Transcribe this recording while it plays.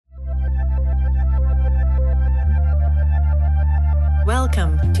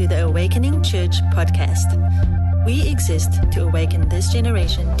Welcome to the Awakening Church podcast. We exist to awaken this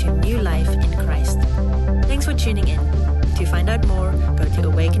generation to new life in Christ. Thanks for tuning in. To find out more, go to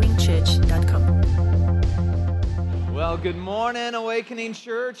awakeningchurch.com. Well, good morning, Awakening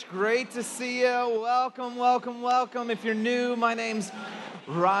Church. Great to see you. Welcome, welcome, welcome. If you're new, my name's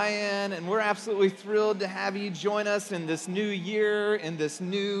Ryan, and we're absolutely thrilled to have you join us in this new year, in this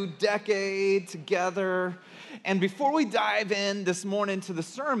new decade together. And before we dive in this morning to the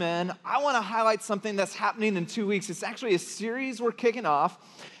sermon, I want to highlight something that's happening in 2 weeks. It's actually a series we're kicking off.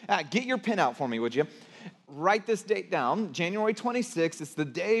 Get your pen out for me, would you? Write this date down, January 26th. It's the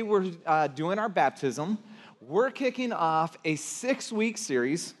day we're doing our baptism. We're kicking off a 6-week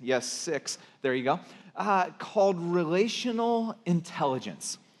series. Yes, 6. There you go. Called Relational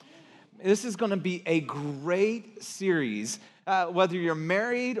Intelligence. This is going to be a great series, whether you're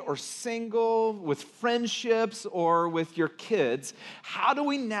married or single, with friendships or with your kids. How do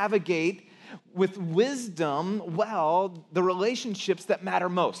we navigate with wisdom, the relationships that matter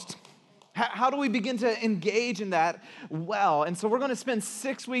most? How do we begin to engage in that well? And so we're going to spend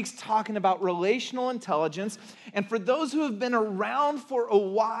 6 weeks talking about relational intelligence. And for those who have been around for a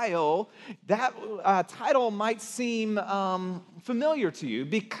while, that title might seem familiar to you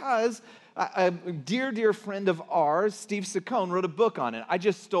because a dear friend of ours, Steve Saccone, wrote a book on it. I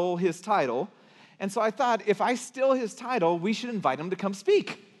just stole his title. And so I thought, if I steal his title, we should invite him to come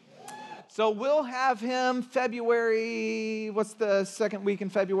speak. So we'll have him February, what's the second week in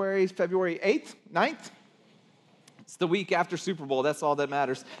February? February 8th, 9th? It's the week after Super Bowl. That's all that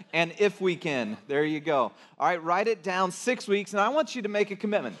matters. And if we can, there you go. All right, write it down, 6 weeks. And I want you to make a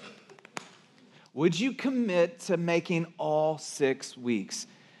commitment. Would you commit to making all 6 weeks?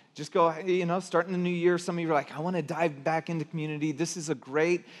 Just go, starting the new year, some of you are like, I want to dive back into community. This is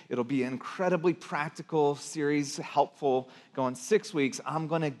it'll be an incredibly practical series, helpful. Going 6 weeks, I'm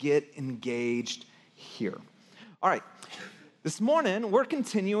going to get engaged here. All right, this morning, we're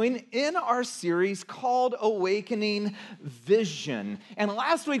continuing in our series called Awakening Vision. And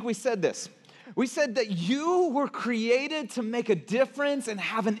last week, we said this. We said that you were created to make a difference and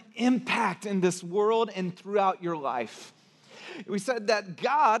have an impact in this world and throughout your life. We said that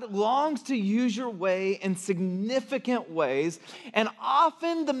God longs to use your way in significant ways, and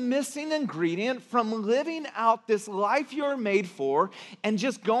often the missing ingredient from living out this life you're made for and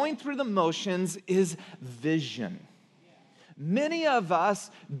just going through the motions is vision. Many of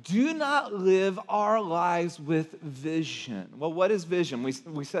us do not live our lives with vision. Well, what is vision?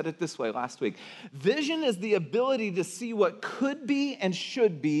 We said it this way last week. Vision is the ability to see what could be and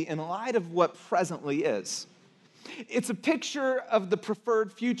should be in light of what presently is. It's a picture of the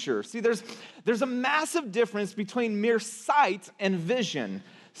preferred future. See, there's a massive difference between mere sight and vision.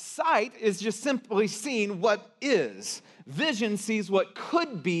 Sight is just simply seeing what is. Vision sees what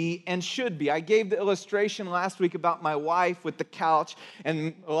could be and should be. I gave the illustration last week about my wife with the couch,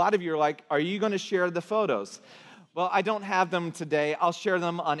 and a lot of you are like, are you going to share the photos? Well, I don't have them today. I'll share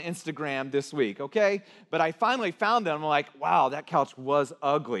them on Instagram this week, okay? But I finally found them. I'm like, wow, that couch was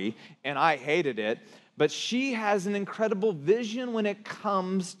ugly, and I hated it. But she has an incredible vision when it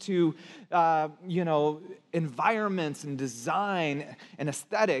comes to, environments and design and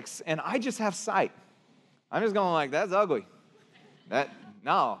aesthetics, and I just have sight. I'm just going like, that's ugly.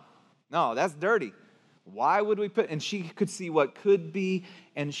 No, that's dirty. Why would we and she could see what could be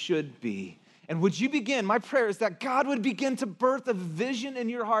and should be. And would you begin, my prayer is that God would begin to birth a vision in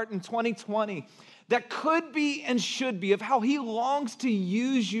your heart in 2020 that could be and should be, of how he longs to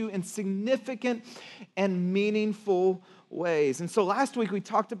use you in significant and meaningful ways. And so last week we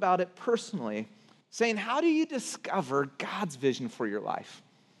talked about it personally, saying, how do you discover God's vision for your life?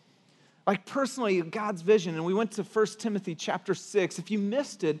 Like personally, God's vision. And we went to 1 Timothy chapter 6. If you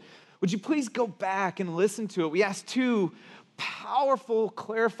missed it, would you please go back and listen to it? We asked 2 powerful,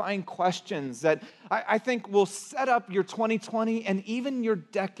 clarifying questions that I think will set up your 2020 and even your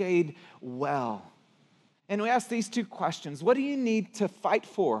decade well. And we asked these 2 questions. What do you need to fight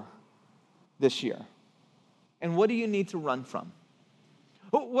for this year? And what do you need to run from?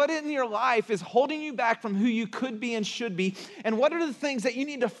 What in your life is holding you back from who you could be and should be? And what are the things that you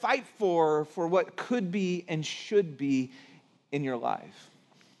need to fight for what could be and should be in your life?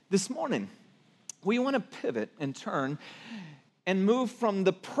 This morning, we want to pivot and turn and move from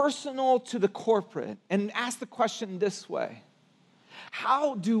the personal to the corporate and ask the question this way.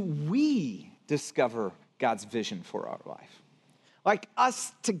 How do we discover God's vision for our life? Like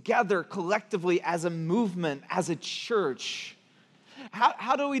us together collectively as a movement, as a church.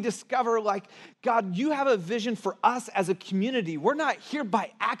 How do we discover, like, God, you have a vision for us as a community. We're not here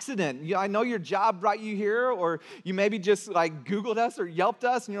by accident. I know your job brought you here, or you maybe just like Googled us or Yelped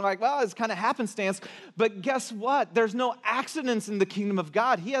us, and you're like, well, it's kind of happenstance. But guess what? There's no accidents in the kingdom of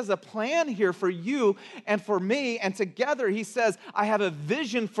God. He has a plan here for you and for me, and together he says, I have a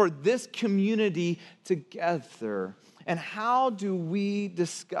vision for this community together. And how do we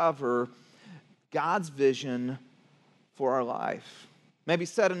discover God's vision for our life? Maybe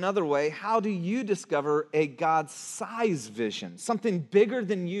said another way, how do you discover a God-sized vision, something bigger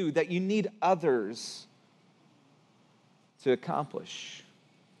than you that you need others to accomplish?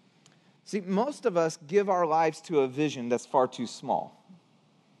 See, most of us give our lives to a vision that's far too small.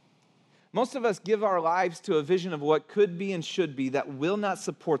 Most of us give our lives to a vision of what could be and should be that will not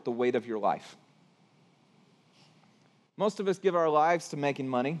support the weight of your life. Most of us give our lives to making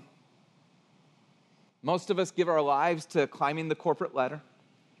money. Most of us give our lives to climbing the corporate ladder.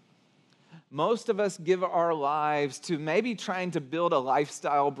 Most of us give our lives to maybe trying to build a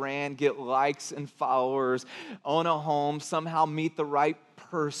lifestyle brand, get likes and followers, own a home, somehow meet the right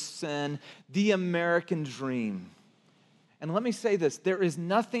person, the American dream. And let me say this, there is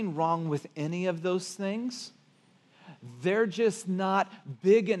nothing wrong with any of those things. They're just not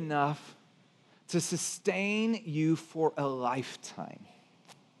big enough to sustain you for a lifetime.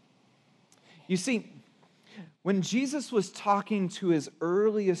 You see, when Jesus was talking to his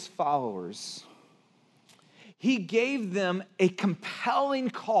earliest followers, he gave them a compelling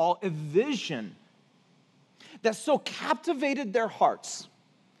call, a vision that so captivated their hearts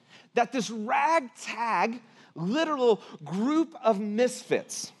that this ragtag, literal group of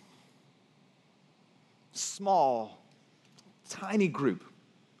misfits, small, tiny group,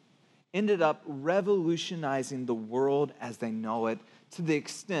 ended up revolutionizing the world as they know it, to the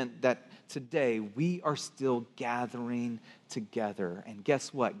extent that today we are still gathering together. And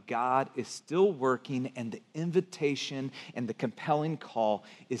guess what? God is still working, and the invitation and the compelling call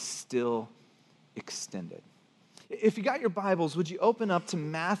is still extended. If you got your Bibles, would you open up to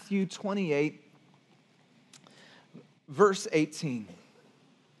Matthew 28, verse 18?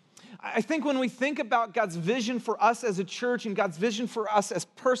 I think when we think about God's vision for us as a church and God's vision for us as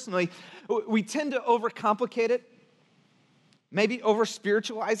personally, we tend to overcomplicate it, maybe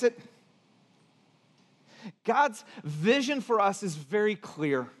over-spiritualize it. God's vision for us is very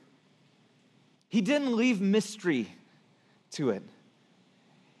clear. He didn't leave mystery to it.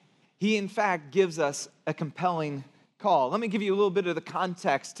 He, in fact, gives us a compelling call. Let me give you a little bit of the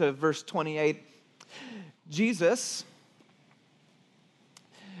context to verse 28. Jesus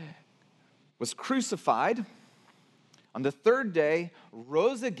was crucified. On the third day,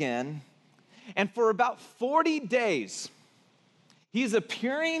 rose again, and for about 40 days, he's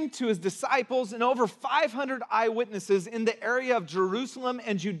appearing to his disciples and over 500 eyewitnesses in the area of Jerusalem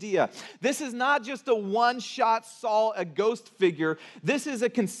and Judea. This is not just a one-shot saw a ghost figure. This is a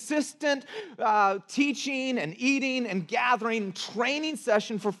consistent teaching and eating and gathering training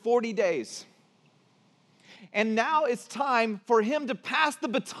session for 40 days. And now it's time for him to pass the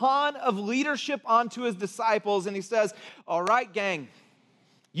baton of leadership on to his disciples. And he says, all right, gang,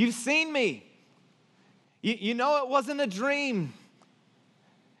 you've seen me. You know it wasn't a dream.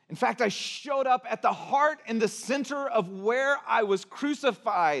 In fact, I showed up at the heart and the center of where I was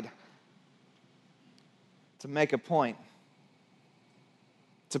crucified to make a point,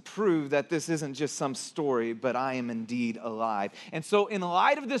 to prove that this isn't just some story, but I am indeed alive. And so in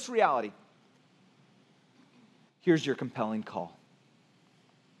light of this reality, here's your compelling call.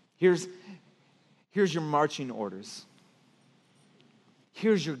 Here's your marching orders.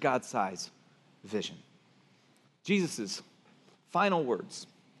 Here's your God-sized vision. Jesus' final words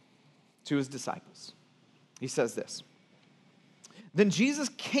to his disciples. He says this. Then Jesus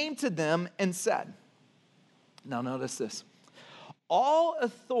came to them and said, now notice this, all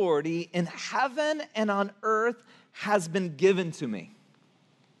authority in heaven and on earth has been given to me.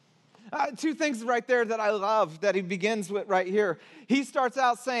 Two things right there that I love that he begins with right here. He starts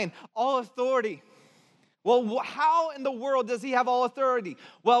out saying, all authority. Well, how in the world does he have all authority?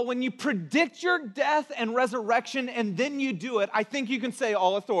 Well, when you predict your death and resurrection and then you do it, I think you can say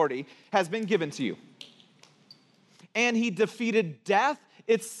all authority has been given to you. And he defeated death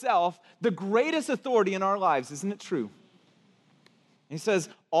itself, the greatest authority in our lives. Isn't it true? He says,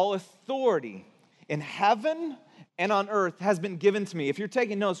 all authority in heaven and on earth has been given to me. If you're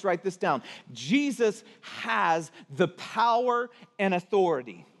taking notes, write this down. Jesus has the power and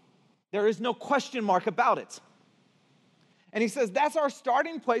authority. There is no question mark about it. And he says that's our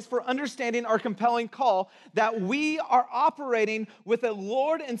starting place for understanding our compelling call, that we are operating with a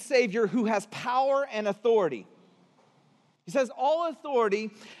Lord and Savior who has power and authority. He says, all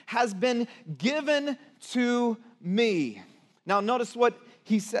authority has been given to me. Now notice what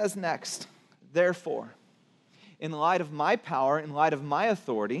he says next. Therefore, in light of my power, in light of my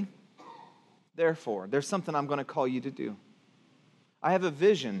authority, therefore, there's something I'm going to call you to do. I have a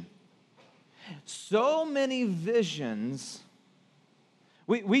vision. So many visions,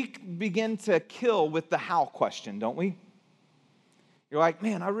 we begin to kill with the how question, don't we? You're like,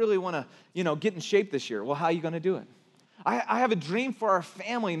 man, I really want to, get in shape this year. Well, how are you going to do it? I have a dream for our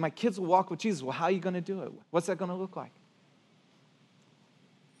family, and my kids will walk with Jesus. Well, how are you going to do it? What's that going to look like?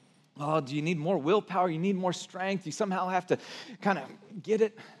 Oh, do you need more willpower? You need more strength? You somehow have to kind of get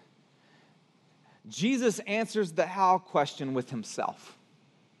it? Jesus answers the how question with himself.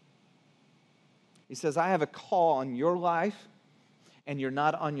 He says, I have a call on your life, and you're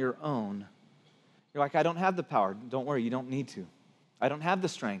not on your own. You're like, I don't have the power. Don't worry, you don't need to. I don't have the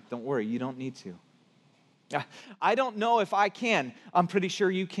strength. Don't worry, you don't need to. I don't know if I can. I'm pretty sure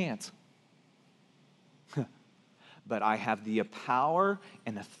you can't. But I have the power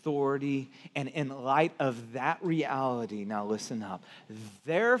and authority, and in light of that reality, now listen up,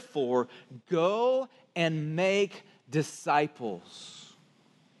 therefore, go and make disciples.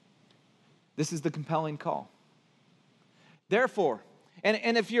 This is the compelling call. Therefore,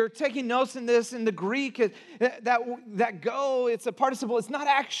 and if you're taking notes in this, in the Greek, that go, it's a participle. It's not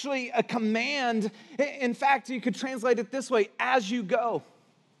actually a command. In fact, you could translate it this way, as you go.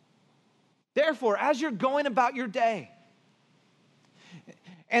 Therefore, as you're going about your day.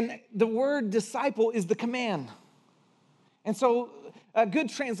 And the word disciple is the command. And so a good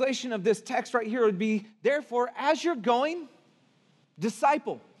translation of this text right here would be, therefore, as you're going,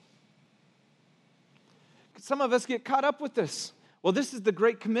 disciple. Some of us get caught up with this. Well, this is the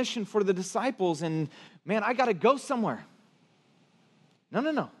Great Commission for the disciples, and man, I got to go somewhere.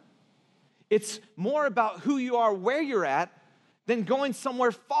 No. It's more about who you are, where you're at, than going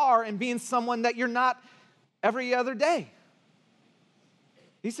somewhere far and being someone that you're not every other day.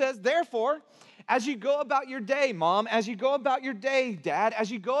 He says, therefore, as you go about your day, mom, as you go about your day, dad, as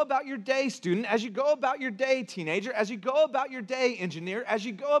you go about your day, student, as you go about your day, teenager, as you go about your day, engineer, as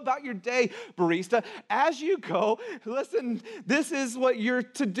you go about your day, barista, as you go, listen, this is what you're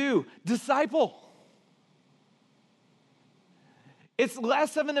to do, disciple. It's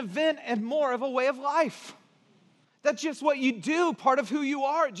less of an event and more of a way of life. That's just what you do, part of who you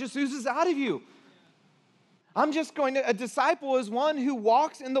are. It just oozes out of you. A disciple is one who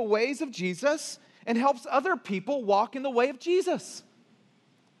walks in the ways of Jesus and helps other people walk in the way of Jesus.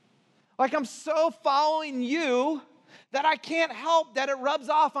 Like I'm so following you that I can't help that it rubs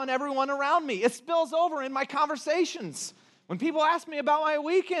off on everyone around me. It spills over in my conversations. When people ask me about my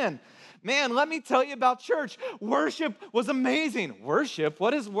weekend, man, let me tell you about church. Worship was amazing. Worship?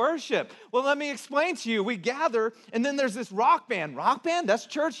 What is worship? Well, let me explain to you. We gather, and then there's this rock band. Rock band? That's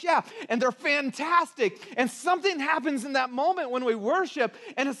church? Yeah. And they're fantastic. And something happens in that moment when we worship,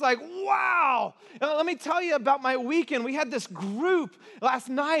 and it's like, wow. Let me tell you about my weekend. We had this group last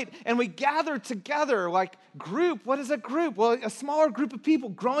night, and we gathered together. Like, group? What is a group? Well, a smaller group of people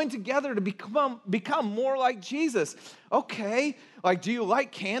growing together to become more like Jesus. Okay. Like, do you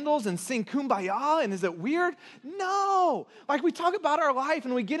light candles and sing Kumbaya? And is it weird? No. Like, we talk about our life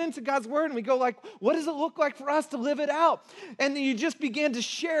and we get into God's word and we go like, what does it look like for us to live it out? And then you just begin to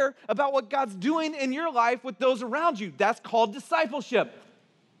share about what God's doing in your life with those around you. That's called discipleship.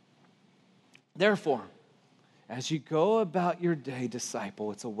 Therefore, as you go about your day,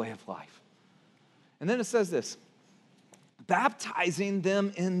 disciple, it's a way of life. And then it says this, baptizing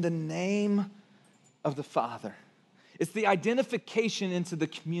them in the name of the Father. It's the identification into the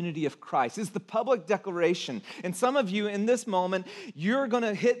community of Christ. It's the public declaration. And some of you in this moment, you're going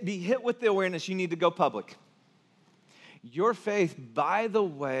to be hit with the awareness you need to go public. Your faith, by the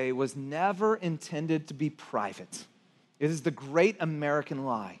way, was never intended to be private. It is the great American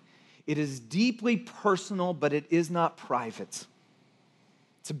lie. It is deeply personal, but it is not private.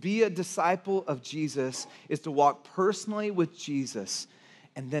 To be a disciple of Jesus is to walk personally with Jesus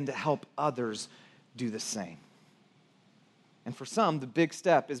and then to help others do the same. And for some, the big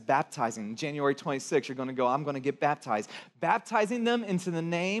step is baptizing. January 26th, you're going to go, I'm going to get baptized. Baptizing them into the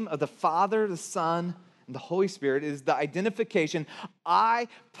name of the Father, the Son, and the Holy Spirit is the identification. I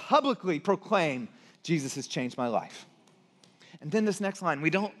publicly proclaim Jesus has changed my life. And then this next line, we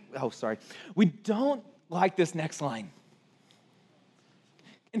don't like this next line.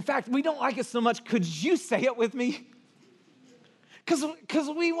 In fact, we don't like it so much. Could you say it with me? Because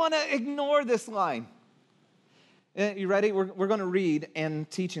we want to ignore this line. You ready? We're going to read and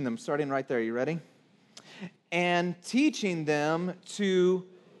teaching them, starting right there. You ready? And teaching them to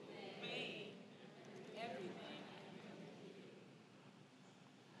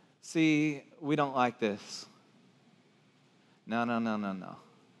See, we don't like this. No.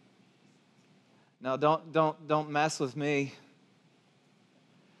 No, don't mess with me.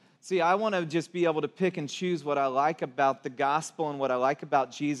 See, I want to just be able to pick and choose what I like about the gospel and what I like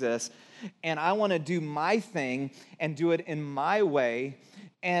about Jesus, and I want to do my thing and do it in my way.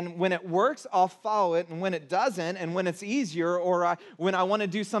 And when it works, I'll follow it, and when it doesn't, and when it's easier, or when I want to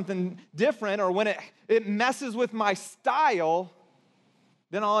do something different, or when it messes with my style,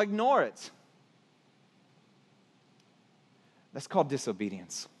 then I'll ignore it. That's called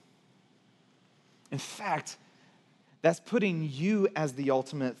disobedience. In fact, that's putting you as the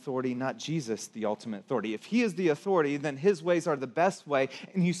ultimate authority, not Jesus the ultimate authority. If he is the authority, then his ways are the best way,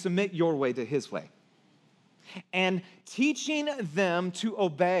 and you submit your way to his way. And teaching them to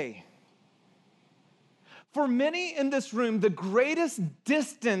obey. For many in this room, the greatest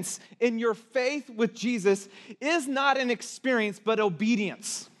distance in your faith with Jesus is not an experience, but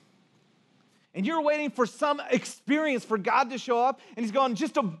obedience. And you're waiting for some experience for God to show up, and he's going,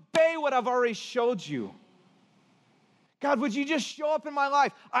 just obey what I've already showed you. God, would you just show up in my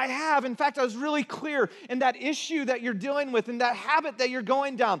life? I have. In fact, I was really clear in that issue that you're dealing with, in that habit that you're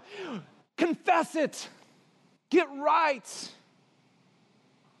going down. Confess it. Get right.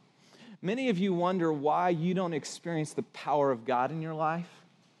 Many of you wonder why you don't experience the power of God in your life.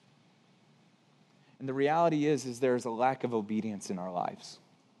 And the reality is there's a lack of obedience in our lives.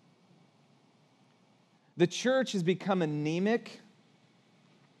 The church has become anemic.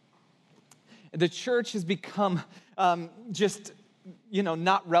 The church has become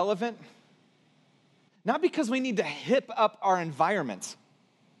not relevant. Not because we need to hip up our environment.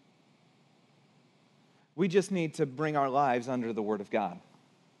 We just need to bring our lives under the Word of God.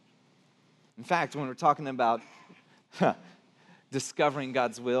 In fact, when we're talking about discovering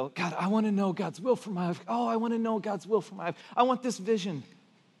God's will, God, I want to know God's will for my life. Oh, I want to know God's will for my life. I want this vision.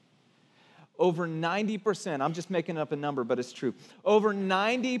 Over 90%, I'm just making up a number, but it's true. Over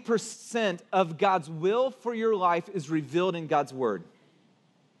 90% of God's will for your life is revealed in God's Word.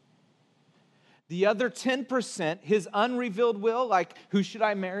 The other 10%, his unrevealed will, like who should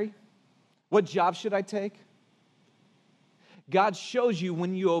I marry? What job should I take? God shows you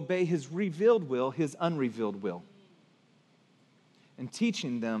when you obey his revealed will, his unrevealed will. And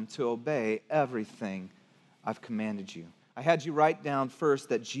teaching them to obey everything I've commanded you. I had you write down first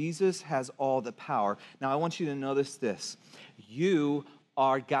that Jesus has all the power. Now, I want you to notice this. You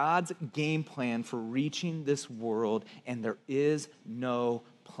are God's game plan for reaching this world, and there is no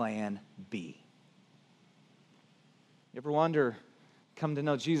plan B. You ever wonder, come to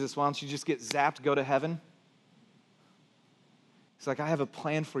know Jesus, why don't you just get zapped, go to heaven? It's like, I have a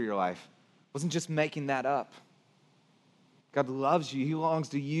plan for your life. I wasn't just making that up. God loves you. He longs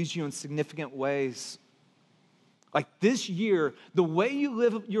to use you in significant ways. Like this year, the way you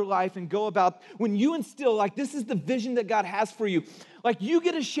live your life and go about, when you instill, like this is the vision that God has for you, like you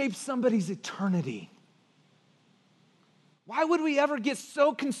get to shape somebody's eternity. Why would we ever get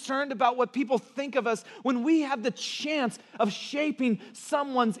so concerned about what people think of us when we have the chance of shaping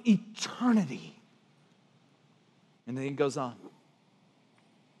someone's eternity? And then he goes on.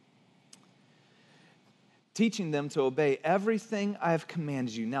 Teaching them to obey everything I have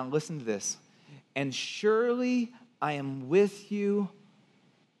commanded you. Now listen to this. And surely I am with you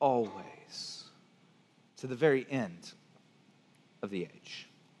always, to the very end of the age.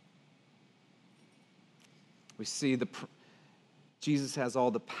 We see Jesus has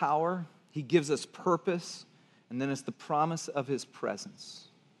all the power. He gives us purpose. And then it's the promise of his presence.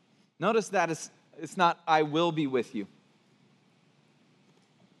 Notice that it's not, I will be with you.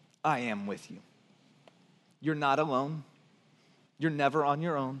 I am with you. You're not alone. You're never on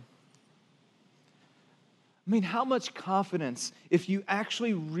your own. I mean, how much confidence if you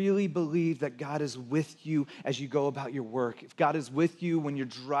actually really believe that God is with you as you go about your work, if God is with you when you're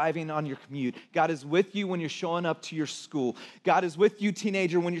driving on your commute, God is with you when you're showing up to your school, God is with you,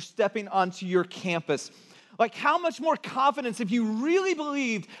 teenager, when you're stepping onto your campus. Like how much more confidence if you really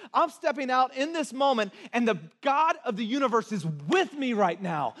believed I'm stepping out in this moment and the God of the universe is with me right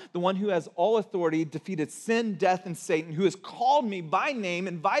now. The one who has all authority, defeated sin, death, and Satan, who has called me by name,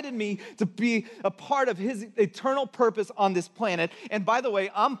 invited me to be a part of his eternal purpose on this planet. And by the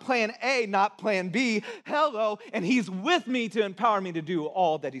way, I'm plan A, not plan B. Hello. And he's with me to empower me to do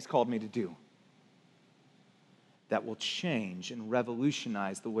all that he's called me to do. That will change and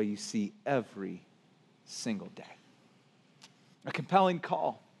revolutionize the way you see every single day. A compelling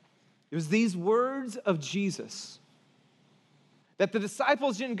call. It was these words of Jesus that the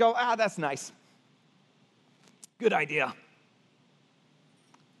disciples didn't go, that's nice. Good idea.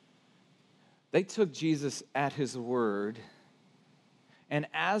 They took Jesus at his word And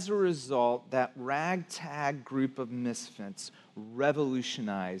as a result, that ragtag group of misfits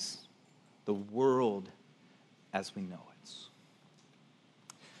revolutionized the world as we know it.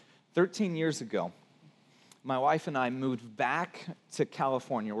 13 years ago, my wife and I moved back to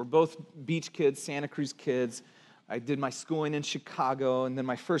California. We're both beach kids, Santa Cruz kids. I did my schooling in Chicago, and then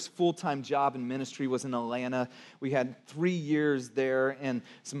my first full-time job in ministry was in Atlanta. We had 3 years there and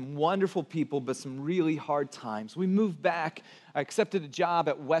some wonderful people, but some really hard times. We moved back. I accepted a job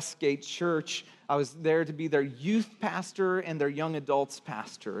at Westgate Church. I was there to be their youth pastor and their young adults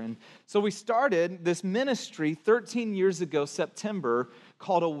pastor. And so we started this ministry 13 years ago, September,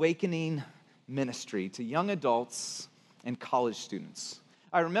 called Awakening Ministry to young adults and college students.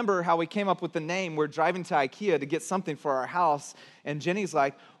 I remember how we came up with the name. We're driving to IKEA to get something for our house, and Jenny's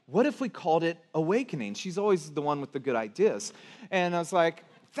like, what if we called it Awakening? She's always the one with the good ideas. And I was like,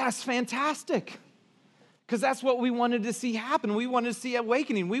 that's fantastic, because that's what we wanted to see happen. We wanted to see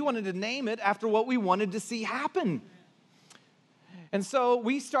Awakening. We wanted to name it after what we wanted to see happen. And so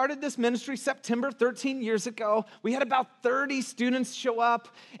we started this ministry September 13 years ago. We had about 30 students show up,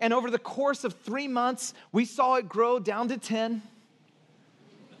 and over the course of 3 months, we saw it grow down to 10.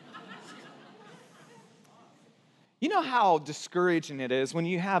 You know how discouraging it is when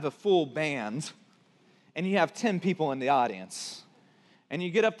you have a full band and you have 10 people in the audience, and you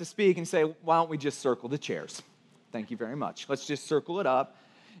get up to speak and say, why don't we just circle the chairs? Thank you very much. Let's just circle it up.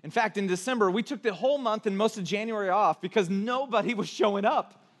 In fact, in December, we took the whole month and most of January off because nobody was showing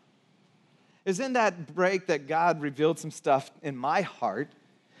up. It was in that break that God revealed some stuff in my heart.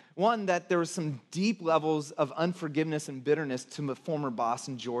 One, that there was some deep levels of unforgiveness and bitterness to my former boss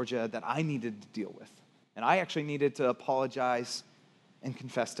in Georgia that I needed to deal with. And I actually needed to apologize and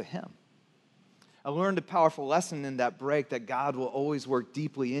confess to him. I learned a powerful lesson in that break that God will always work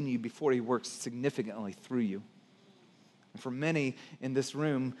deeply in you before he works significantly through you. And for many in this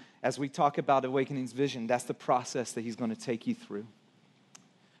room, as we talk about Awakening's vision, that's the process that he's going to take you through.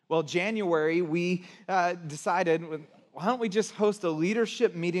 Well, January, we decided, why don't we just host a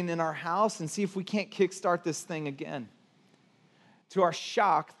leadership meeting in our house and see if we can't kickstart this thing again? To our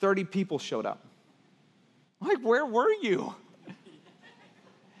shock, 30 people showed up. Like, where were you?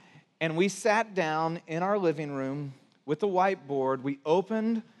 And we sat down in our living room with a whiteboard. We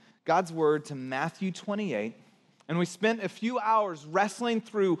opened God's word to Matthew 28. And we spent a few hours wrestling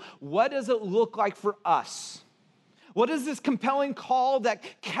through, what does it look like for us? What is this compelling call that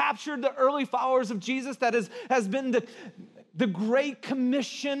captured the early followers of Jesus, that has been the great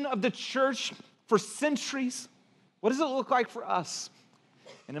commission of the church for centuries? What does it look like for us?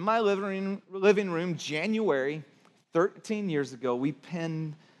 And in my living room, January 13 years ago, we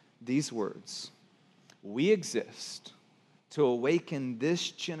penned these words. We exist to awaken this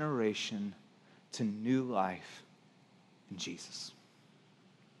generation to new life in Jesus.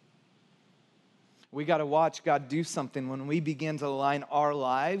 We got to watch God do something when we begin to align our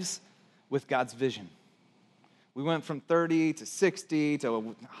lives with God's vision. We went from 30 to 60 to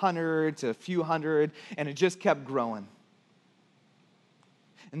 100 to a few hundred, and it just kept growing.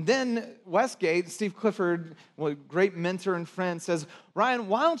 And then Westgate, Steve Clifford, a great mentor and friend, says, Ryan,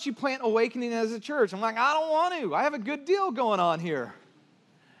 why don't you plant Awakening as a church? I'm like, I don't want to. I have a good deal going on here.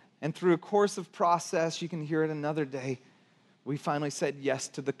 And through a course of process, you can hear it another day, we finally said yes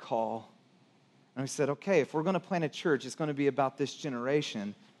to the call. And we said, okay, if we're going to plant a church, it's going to be about this generation.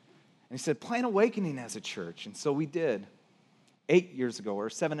 And he said, plant Awakening as a church. And so we did 8 years ago or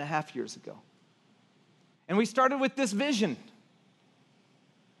 7.5 years ago. And we started with this vision.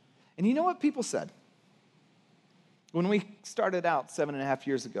 And you know what people said? When we started out 7.5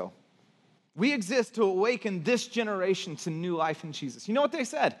 years ago, we exist to awaken this generation to new life in Jesus. You know what they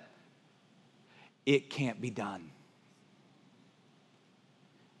said? It can't be done.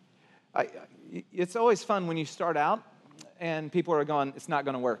 It's always fun when you start out and people are going, it's not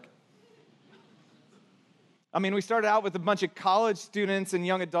going to work. I mean, we started out with a bunch of college students and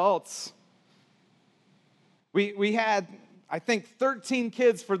young adults. We had, I think, 13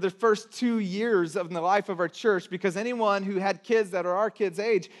 kids for the first 2 years of the life of our church, because anyone who had kids that are our kids'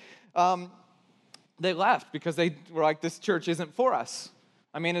 age, they left because they were like, this church isn't for us.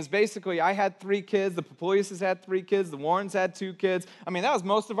 I mean, it's basically, I had 3 kids, the Papulias had 3 kids, the Warrens had 2 kids. I mean, that was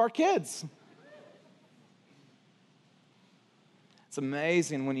most of our kids. It's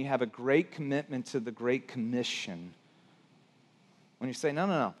amazing when you have a great commitment to the Great Commission. When you say,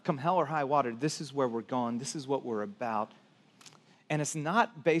 no, come hell or high water, this is where we're going, this is what we're about. And it's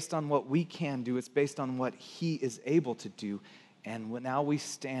not based on what we can do, it's based on what he is able to do. And now we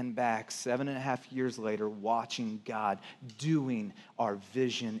stand back 7.5 years later watching God doing our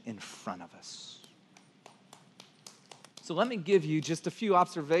vision in front of us. So let me give you just a few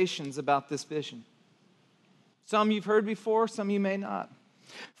observations about this vision. Some you've heard before, some you may not.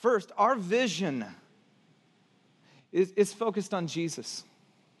 First, our vision is focused on Jesus.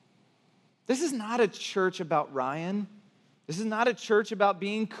 This is not a church about Ryan. This is not a church about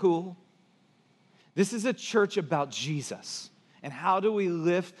being cool. This is a church about Jesus. And how do we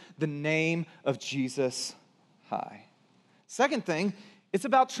lift the name of Jesus high? Second thing, it's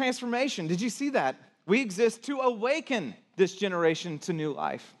about transformation. Did you see that? We exist to awaken this generation to new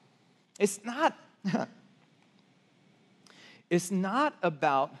life. It's not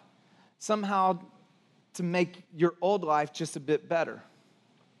about somehow to make your old life just a bit better.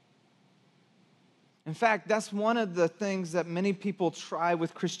 In fact, that's one of the things that many people try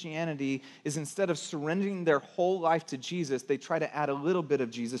with Christianity is instead of surrendering their whole life to Jesus, they try to add a little bit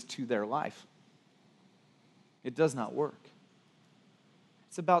of Jesus to their life. It does not work.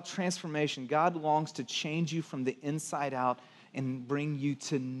 It's about transformation. God longs to change you from the inside out and bring you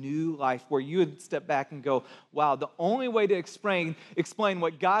to new life where you would step back and go, wow, the only way to explain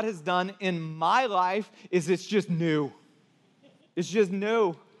what God has done in my life is it's just new. It's just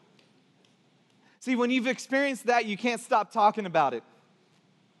new. See, when you've experienced that, you can't stop talking about it.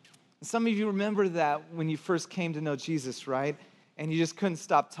 Some of you remember that when you first came to know Jesus, right? And you just couldn't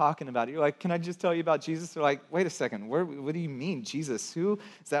stop talking about it. You're like, can I just tell you about Jesus? They're like, wait a second, what do you mean, Jesus? Who?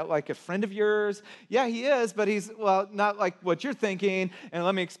 Is that like a friend of yours? Yeah, he is, but he's, well, not like what you're thinking. And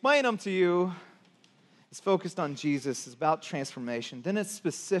let me explain him to you. It's focused on Jesus. It's about transformation. Then it's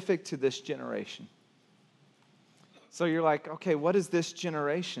specific to this generation. So you're like, okay, what is this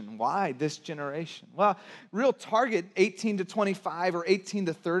generation? Why this generation? Well, real target, 18 to 25 or 18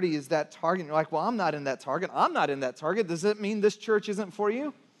 to 30 is that target. And you're like, well, I'm not in that target. I'm not in that target. Does that mean this church isn't for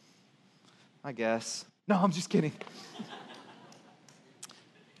you? I guess. No, I'm just kidding.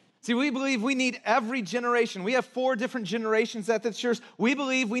 See, we believe we need every generation. We have 4 different generations at the church. We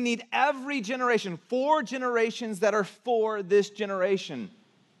believe we need every generation, 4 generations that are for this generation.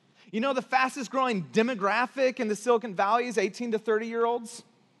 You know the fastest growing demographic in the Silicon Valley is 18 to 30-year-olds?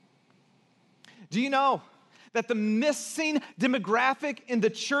 Do you know that the missing demographic in the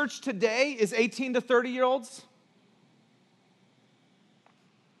church today is 18 to 30-year-olds?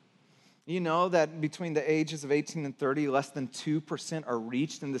 You know that between the ages of 18 and 30, less than 2% are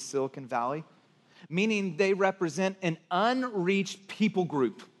reached in the Silicon Valley, meaning they represent an unreached people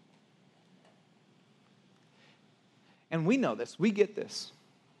group. And we know this, we get this.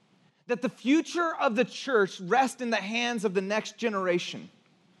 That the future of the church rests in the hands of the next generation.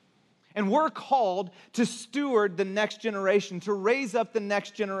 And we're called to steward the next generation, to raise up the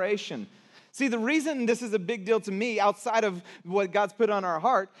next generation. See, the reason this is a big deal to me, outside of what God's put on our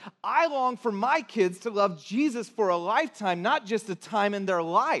heart, I long for my kids to love Jesus for a lifetime, not just a time in their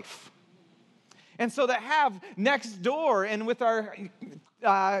life. And so to have next door and with our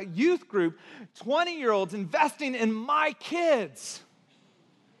youth group, 20-year-olds investing in my kids,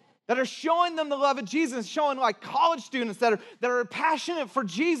 that are showing them the love of Jesus, showing like college students that are passionate for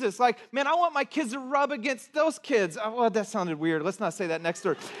Jesus. Like, man, I want my kids to rub against those kids. Oh, well, that sounded weird. Let's not say that next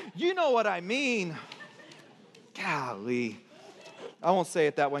door. You know what I mean. Golly. I won't say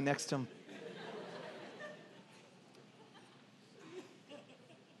it that way next to them.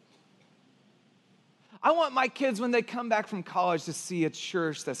 I want my kids, when they come back from college, to see a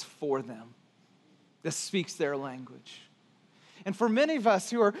church that's for them, that speaks their language. And for many of us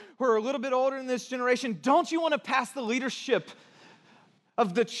who are a little bit older in this generation, don't you want to pass the leadership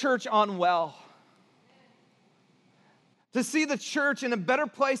of the church on well? To see the church in a better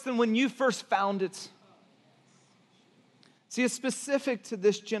place than when you first found it. See, it's specific to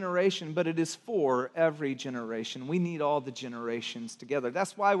this generation, but it is for every generation. We need all the generations together.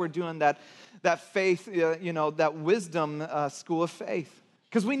 That's why we're doing that faith, that wisdom school of faith.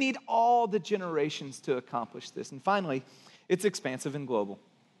 Because we need all the generations to accomplish this. And finally, it's expansive and global.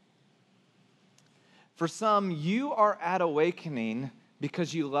 For some, you are at Awakening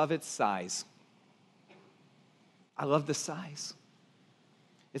because you love its size. I love the size.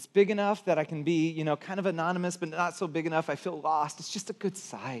 It's big enough that I can be, kind of anonymous, but not so big enough I feel lost. It's just a good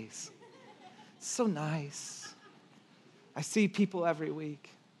size. It's so nice. I see people every week.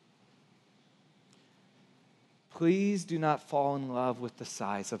 Please do not fall in love with the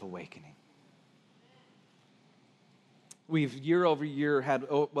size of Awakening. We've year over year had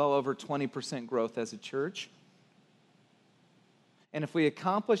well over 20% growth as a church. And if we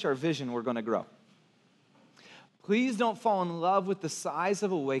accomplish our vision, we're going to grow. Please don't fall in love with the size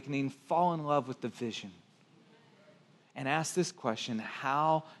of Awakening. Fall in love with the vision. And ask this question: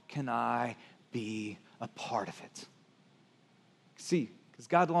 how can I be a part of it? See, because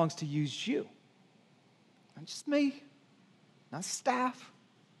God longs to use you. Not just me, not staff.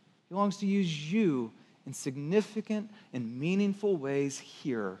 He longs to use you in significant and meaningful ways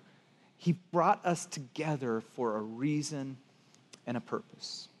here. He brought us together for a reason and a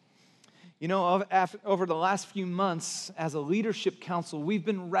purpose. You know, over the last few months as a leadership council, we've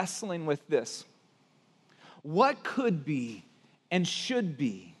been wrestling with this. What could be and should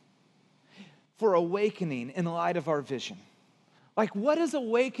be for Awakening in light of our vision? Like, what does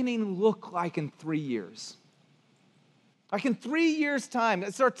Awakening look like in 3 years? Like in 3 years' time,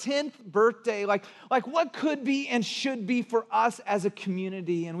 it's our 10th birthday. Like what could be and should be for us as a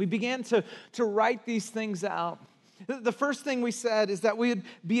community? And we began to write these things out. The first thing we said is that we would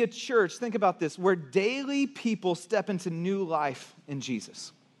be a church, think about this, where daily people step into new life in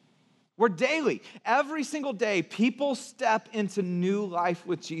Jesus. Where daily, every single day, people step into new life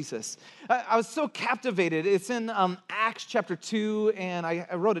with Jesus. I was so captivated. It's in Acts chapter 2, and I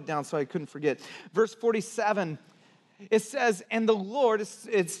wrote it down so I couldn't forget. Verse 47. It says, and the Lord,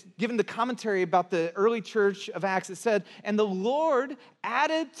 it's given the commentary about the early church of Acts. It said, and the Lord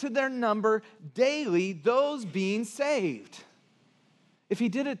added to their number daily those being saved. If he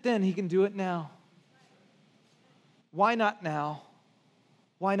did it then, he can do it now. Why not now?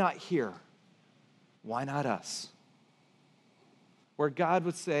 Why not here? Why not us? Where God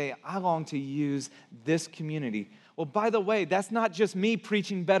would say, I long to use this community. Well, by the way, that's not just me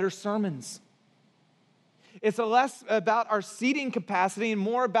preaching better sermons. It's less about our seating capacity and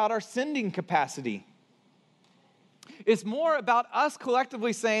more about our sending capacity. It's more about us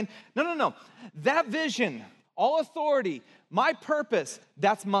collectively saying, no, that vision, all authority, my purpose,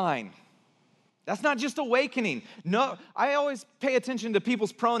 that's mine. That's not just Awakening. No, I always pay attention to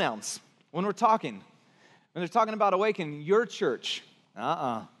people's pronouns when we're talking. When they're talking about Awakening, your church,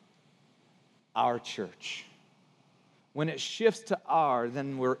 our church. When it shifts to our,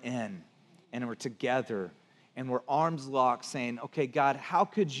 then we're in and we're together. And we're arms locked saying, okay, God, how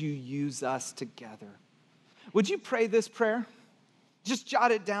could you use us together? Would you pray this prayer? Just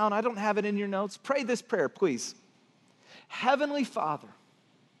jot it down. I don't have it in your notes. Pray this prayer, please. Heavenly Father,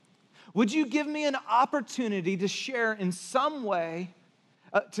 would you give me an opportunity to share in some way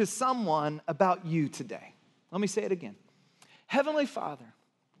to someone about you today? Let me say it again. Heavenly Father,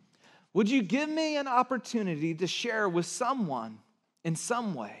 would you give me an opportunity to share with someone in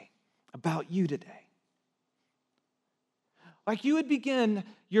some way about you today? Like you would begin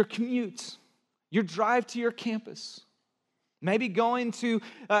your commute, your drive to your campus, maybe going to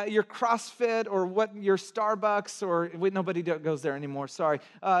your CrossFit or your Starbucks, or wait, nobody goes there anymore, sorry,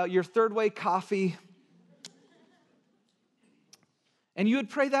 your Third Way Coffee. And you would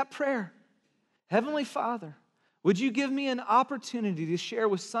pray that prayer. Heavenly Father, would you give me an opportunity to share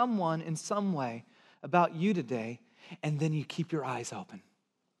with someone in some way about you today? And then you keep your eyes open.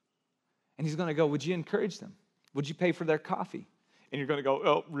 And he's going to go, would you encourage them? Would you pay for their coffee? And you're going to go,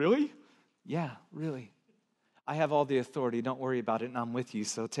 oh, really? Yeah, really. I have all the authority. Don't worry about it, and I'm with you,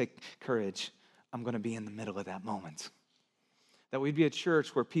 so take courage. I'm going to be in the middle of that moment. That we'd be a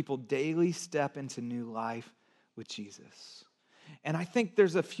church where people daily step into new life with Jesus. And I think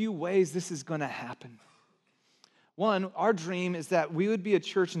there's a few ways this is going to happen. One, our dream is that we would be a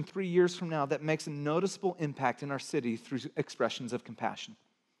church in 3 years from now that makes a noticeable impact in our city through expressions of compassion.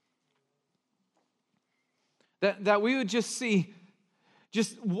 That we would just see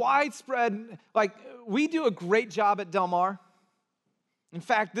just widespread, like we do a great job at Del Mar. In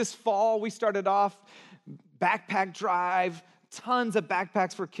fact, this fall we started off backpack drive, tons of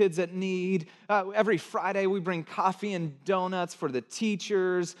backpacks for kids that need. Every Friday we bring coffee and donuts for the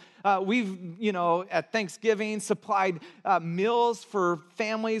teachers. We've, at Thanksgiving supplied meals for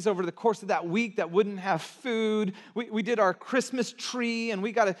families over the course of that week that wouldn't have food. We did our Christmas tree, and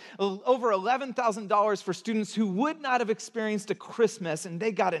we got over $11,000 for students who would not have experienced a Christmas, and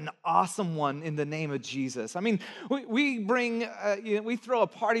they got an awesome one in the name of Jesus. I mean, we throw a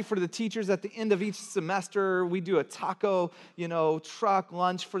party for the teachers at the end of each semester. We do a taco, truck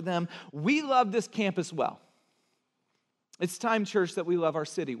lunch for them. We love this campus well. It's time, church, that we love our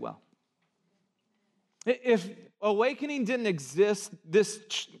city well. If Awakening didn't exist, this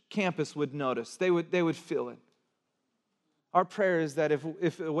campus would notice. They would feel it. Our prayer is that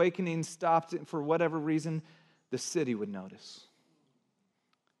if Awakening stopped for whatever reason, the city would notice.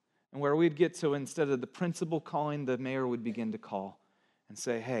 And where we'd get to, instead of the principal calling, the mayor would begin to call and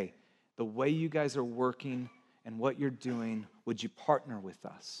say, hey, the way you guys are working and what you're doing, would you partner with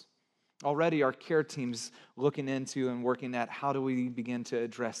us? Already our care team's looking into and working at how do we begin to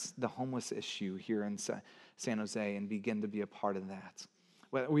address the homeless issue here in San Jose and begin to be a part of that.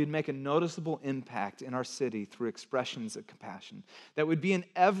 We'd make a noticeable impact in our city through expressions of compassion. That would be an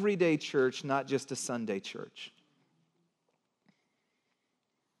everyday church, not just a Sunday church.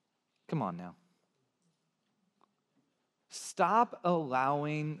 Come on now. Stop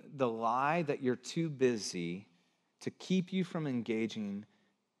allowing the lie that you're too busy to keep you from engaging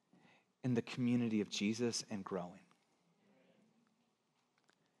in the community of Jesus and growing.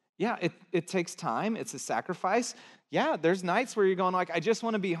 Yeah, it takes time. It's a sacrifice. Yeah, there's nights where you're going like, I just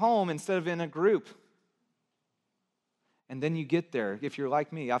want to be home instead of in a group. And then you get there. If you're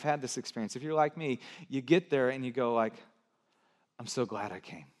like me, I've had this experience. If you're like me, you get there and you go like, I'm so glad I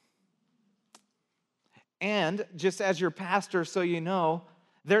came. And just as your pastor, so you know,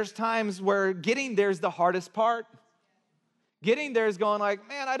 there's times where getting there is the hardest part. Getting there is going like,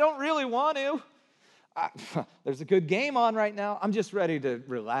 man, I don't really want to. There's a good game on right now. I'm just ready to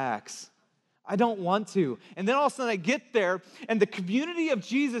relax. I don't want to. And then all of a sudden I get there and the community of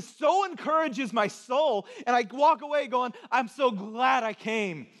Jesus so encourages my soul and I walk away going, I'm so glad I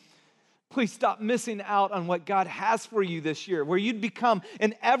came. Please stop missing out on what God has for you this year, where you'd become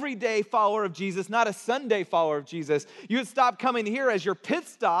an everyday follower of Jesus, not a Sunday follower of Jesus. You would stop coming here as your pit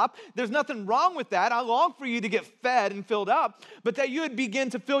stop. There's nothing wrong with that. I long for you to get fed and filled up, but that you would begin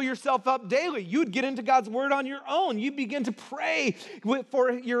to fill yourself up daily. You would get into God's word on your own. You'd begin to pray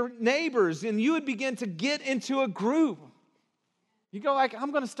for your neighbors, and you would begin to get into a group. You go like,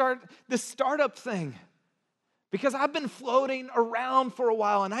 I'm going to start this startup thing. Because I've been floating around for a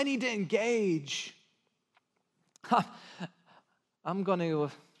while and I need to engage. That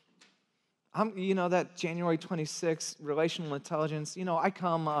January 26th, relational intelligence, I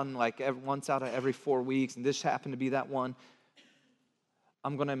come on like once out of every 4 weeks, and this happened to be that one.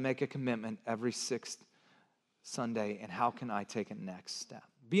 I'm going to make a commitment every sixth Sunday, and how can I take a next step?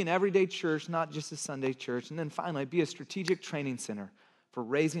 Be an everyday church, not just a Sunday church, and then finally be a strategic training center for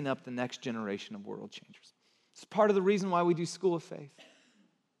raising up the next generation of world changers. It's part of the reason why we do School of Faith.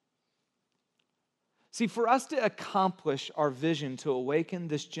 See, for us to accomplish our vision to awaken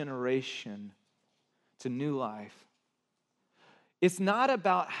this generation to new life, it's not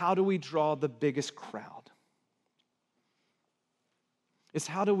about how do we draw the biggest crowd. It's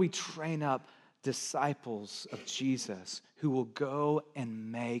how do we train up disciples of Jesus who will go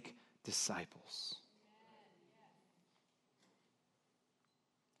and make disciples.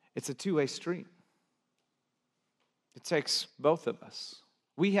 It's a two-way street. It takes both of us.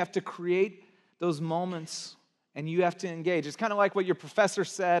 We have to create those moments, and you have to engage. It's kind of like what your professor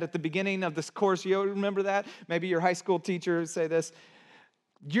said at the beginning of this course. You remember that? Maybe your high school teacher would say this.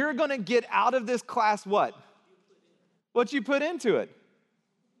 You're going to get out of this class what? What you put into it.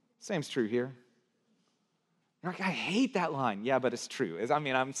 Same's true here. You're like, I hate that line. Yeah, but it's true.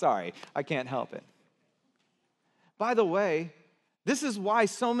 I'm sorry. I can't help it. By the way, this is why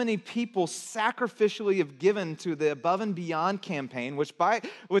so many people sacrificially have given to the Above and Beyond campaign, which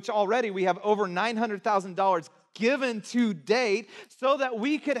already we have over $900,000 given to date, so that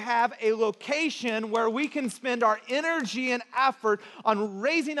we could have a location where we can spend our energy and effort on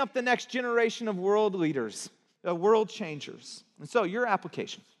raising up the next generation of world leaders, world changers. And so your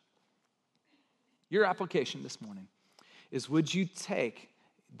application this morning is, would you take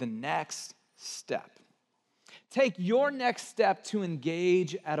the next step? Take your next step to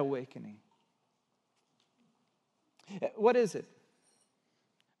engage at awakening. What is it?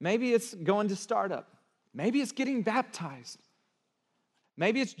 Maybe it's going to startup. Maybe it's getting baptized.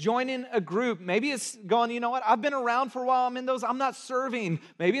 Maybe it's joining a group. Maybe it's going, you know what, I've been around for a while. I'm in those. I'm not serving.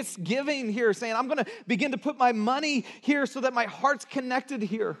 Maybe it's giving here, saying I'm going to begin to put my money here so that my heart's connected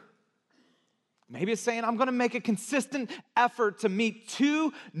here. Maybe it's saying I'm going to make a consistent effort to meet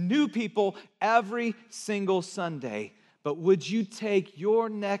 2 new people every single Sunday. But would you take your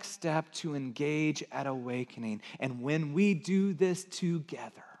next step to engage at awakening? And when we do this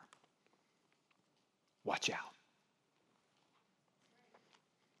together, watch out.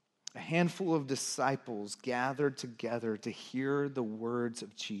 A handful of disciples gathered together to hear the words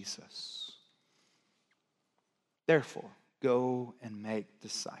of Jesus. Therefore, go and make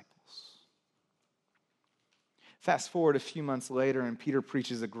disciples. Fast forward a few months later, and Peter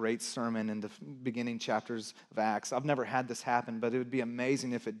preaches a great sermon in the beginning chapters of Acts. I've never had this happen, but it would be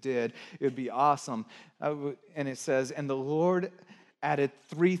amazing if it did. It would be awesome. And it says, and the Lord added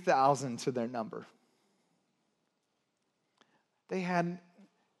 3,000 to their number. They had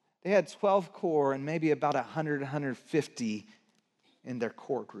 12 core and maybe about 100, 150 in their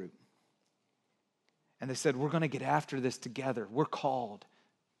core group. And they said, we're going to get after this together. We're called.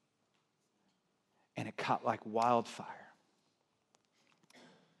 And it caught like wildfire.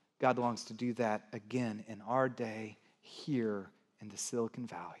 God longs to do that again in our day here in the Silicon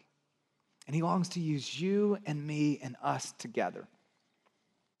Valley. And he longs to use you and me and us together.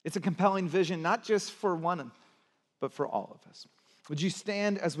 It's a compelling vision, not just for one, but for all of us. Would you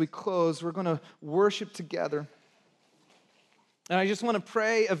stand as we close? We're going to worship together. And I just want to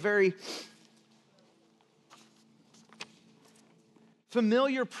pray a very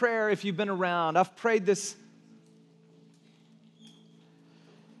familiar prayer if you've been around. I've prayed this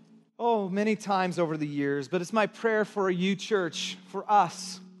many times over the years, but it's my prayer for you, church, for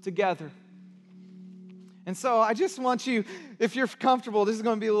us together. And so I just want you, if you're comfortable, this is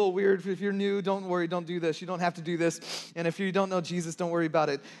going to be a little weird. If you're new, don't worry, don't do this. You don't have to do this. And if you don't know Jesus, don't worry about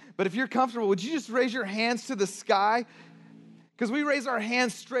it. But if you're comfortable, would you just raise your hands to the sky? Because we raise our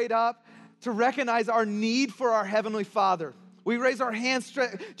hands straight up to recognize our need for our Heavenly Father. We raise our hands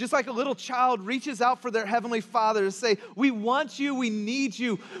straight, just like a little child reaches out for their Heavenly Father to say, we want you, we need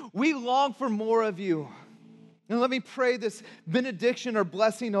you, we long for more of you. And let me pray this benediction or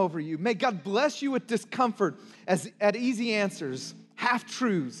blessing over you. May God bless you with discomfort at easy answers,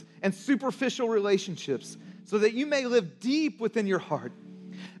 half-truths, and superficial relationships, so that you may live deep within your heart.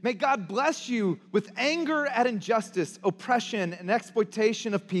 May God bless you with anger at injustice, oppression, and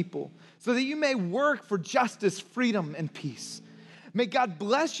exploitation of people, so that you may work for justice, freedom, and peace. May God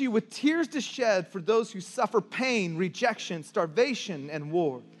bless you with tears to shed for those who suffer pain, rejection, starvation, and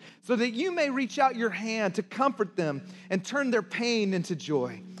war, so that you may reach out your hand to comfort them and turn their pain into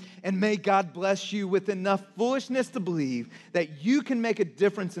joy. And may God bless you with enough foolishness to believe that you can make a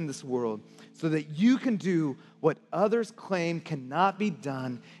difference in this world, so that you can do what others claim cannot be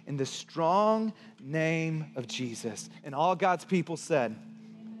done in the strong name of Jesus. And all God's people said,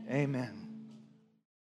 amen.